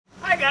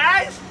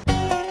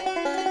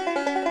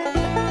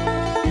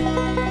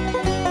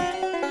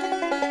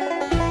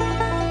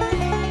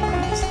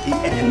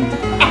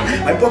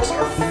My books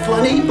are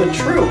funny but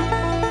true.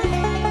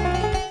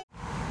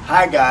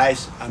 Hi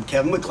guys, I'm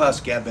Kevin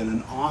McCloskey. I've been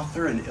an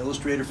author and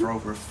illustrator for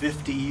over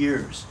 50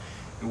 years.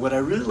 And what I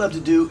really love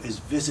to do is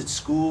visit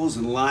schools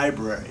and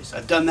libraries.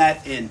 I've done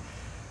that in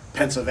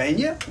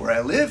Pennsylvania, where I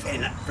live,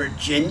 in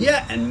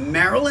Virginia and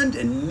Maryland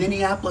and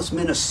Minneapolis,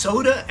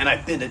 Minnesota, and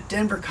I've been to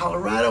Denver,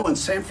 Colorado and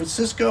San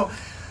Francisco,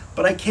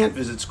 but I can't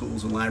visit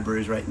schools and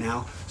libraries right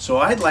now, so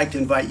I'd like to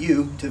invite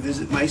you to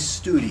visit my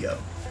studio.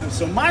 And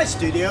so my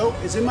studio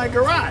is in my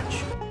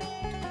garage.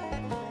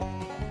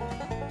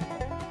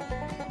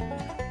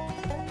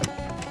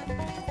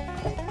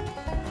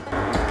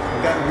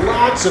 I've got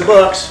lots of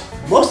books,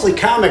 mostly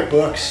comic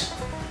books,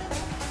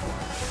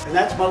 and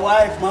that's my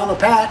wife, Mama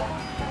Pat.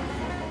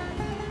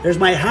 There's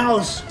my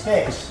house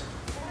space.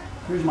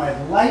 Here's my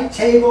light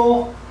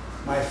table,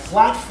 my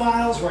flat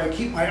files where I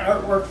keep my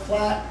artwork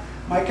flat,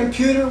 my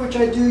computer, which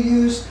I do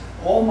use,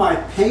 all my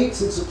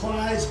paints and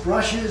supplies,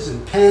 brushes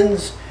and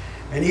pens,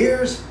 and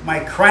here's my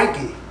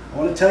cranky. I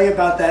want to tell you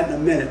about that in a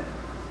minute.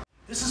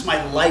 This is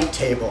my light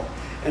table,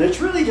 and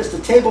it's really just a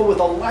table with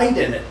a light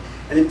in it.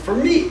 And for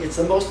me, it's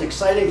the most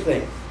exciting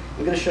thing.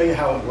 I'm going to show you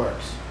how it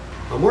works.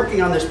 I'm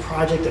working on this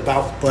project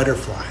about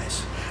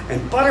butterflies.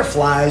 And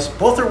butterflies,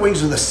 both their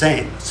wings are the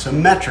same,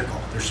 symmetrical.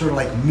 They're sort of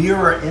like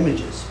mirror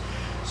images.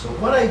 So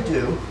what I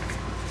do,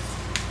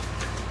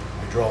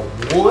 I draw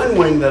one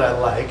wing that I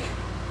like,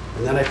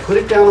 and then I put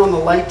it down on the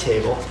light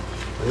table,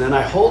 and then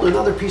I hold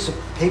another piece of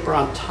paper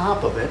on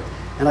top of it,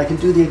 and I can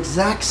do the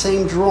exact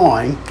same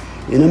drawing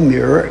in a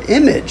mirror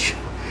image.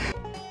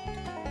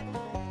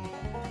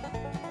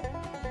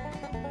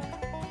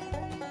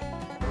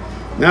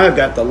 Now I've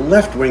got the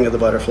left wing of the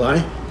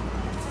butterfly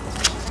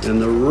and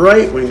the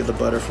right wing of the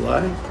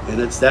butterfly, and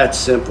it's that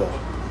simple.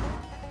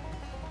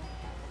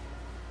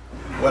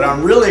 What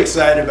I'm really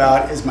excited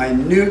about is my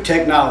new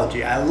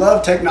technology. I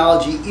love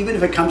technology, even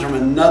if it comes from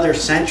another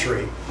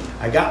century.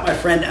 I got my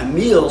friend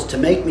Emil's to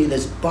make me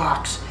this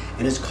box,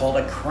 and it's called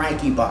a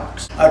cranky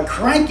box. A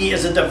cranky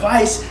is a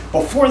device.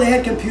 Before they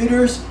had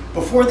computers,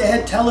 before they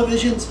had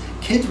televisions,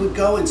 kids would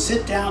go and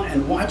sit down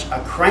and watch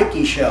a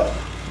cranky show.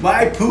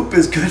 My poop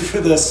is good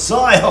for the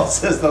soil,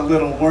 says the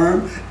little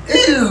worm.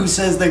 Ew,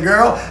 says the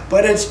girl,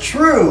 but it's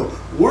true.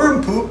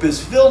 Worm poop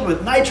is filled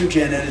with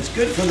nitrogen and it's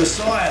good for the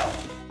soil.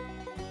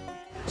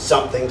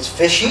 Something's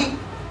fishy.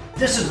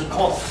 This is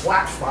called a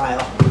flat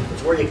file.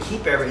 It's where you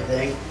keep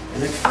everything.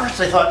 And at first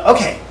I thought,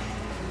 okay,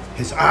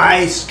 his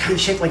eyes kind of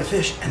shaped like a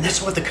fish, and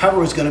that's what the cover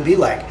was going to be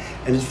like.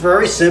 And it's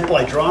very simple.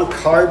 I draw on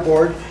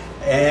cardboard,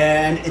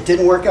 and it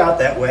didn't work out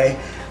that way.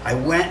 I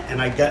went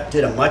and I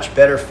did a much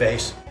better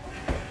face.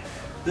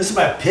 This is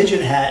my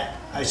pigeon hat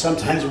I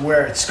sometimes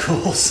wear at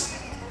schools.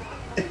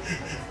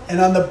 And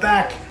on the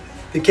back,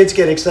 the kids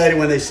get excited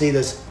when they see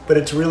this, but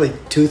it's really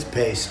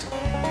toothpaste.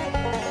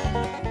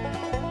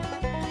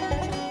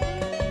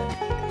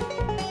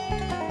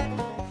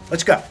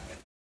 Let's go.